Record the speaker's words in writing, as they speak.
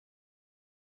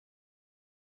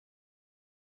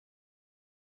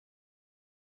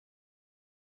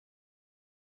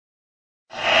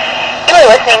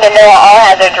listening to NOAA All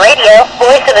Hazards Radio,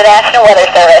 voice of the National Weather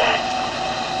Service.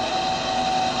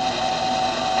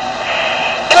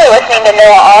 You are listening to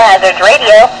NOAA All Hazards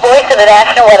Radio, voice of the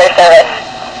National Weather Service.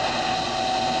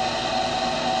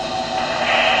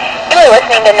 You are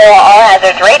listening to NOAA All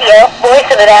Hazards Radio, voice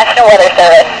of the National Weather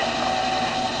Service.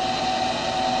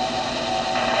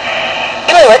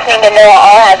 You are listening to NOAA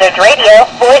All Hazards Radio,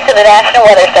 voice of the National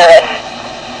Weather Service.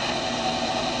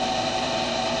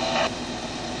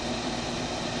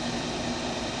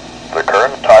 The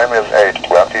current time is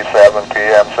 8:27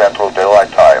 p.m. Central Daylight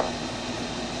Time.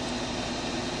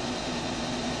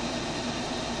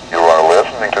 You are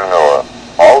listening to NOAA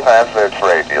All Hazards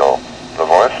Radio, the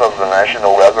voice of the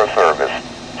National Weather Service,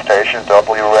 station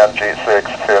WNG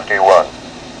 651,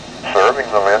 serving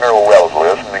the Mineral Wells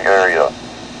listening area.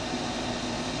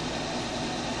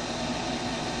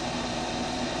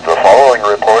 The following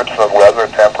reports of weather,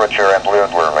 temperature, and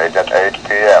wind were made at 8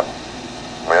 p.m.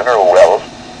 Mineral Wells,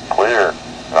 clear,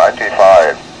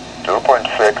 95,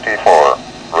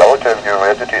 2.64, relative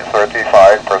humidity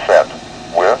 35%,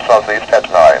 wind southeast at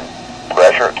 9,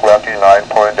 pressure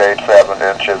 29.87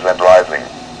 inches and rising.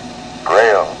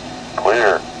 Graham,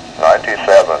 clear,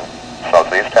 97,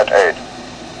 southeast at 8.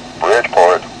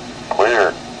 Bridgeport,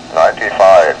 clear,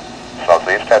 95,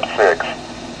 southeast at 6.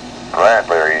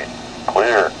 Granbury,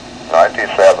 clear,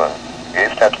 97,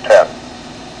 east at 10.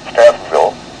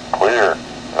 Stephenville, clear,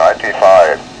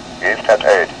 95, east at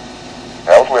 8.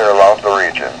 Elsewhere around the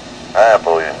region,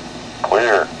 Abilene,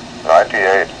 clear,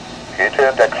 98, heat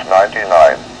index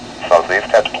 99, southeast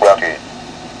at 20.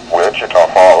 Wichita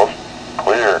Falls,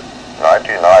 clear,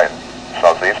 99,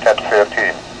 southeast at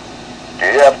 15.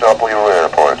 DFW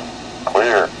Airport,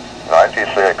 clear,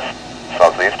 96,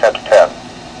 southeast at 10.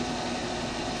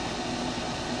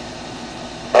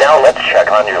 Now let's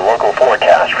check on your local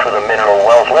forecast for the Mineral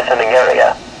Wells listening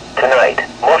area. Tonight,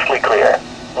 mostly clear.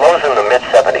 Lows in the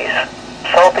mid-70s.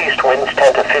 Southeast winds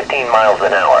 10 to 15 miles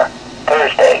an hour.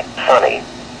 Thursday, sunny.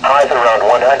 Highs around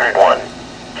 101.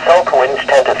 South winds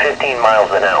 10 to 15 miles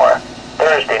an hour.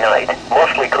 Thursday night,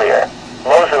 mostly clear.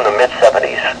 Lows in the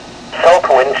mid-70s. South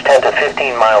winds 10 to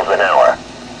 15 miles an hour.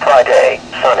 Friday,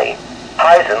 sunny.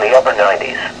 Highs in the upper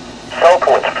 90s. South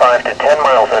winds 5 to 10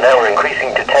 miles an hour,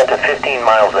 increasing to 10 to 15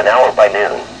 miles an hour by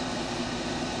noon.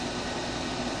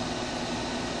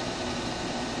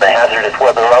 The hazardous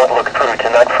weather outlook through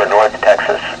tonight for North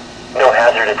Texas. No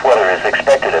hazardous weather is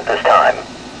expected at this time.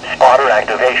 Spotter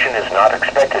activation is not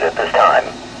expected at this time.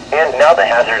 And now the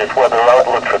hazardous weather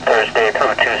outlook for Thursday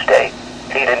through Tuesday.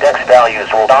 Heat index values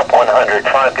will top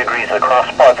 105 degrees across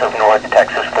parts of North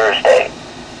Texas Thursday.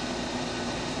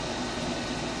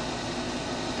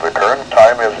 The current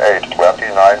time is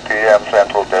 8:29 p.m.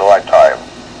 Central Daylight Time.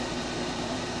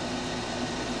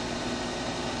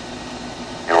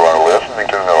 You are listening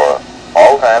to NOAA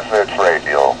All Hazards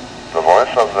Radio, the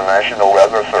voice of the National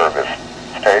Weather Service,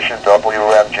 station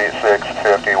WNG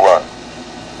 651,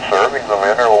 serving the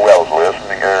Mineral Wells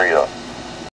listening area.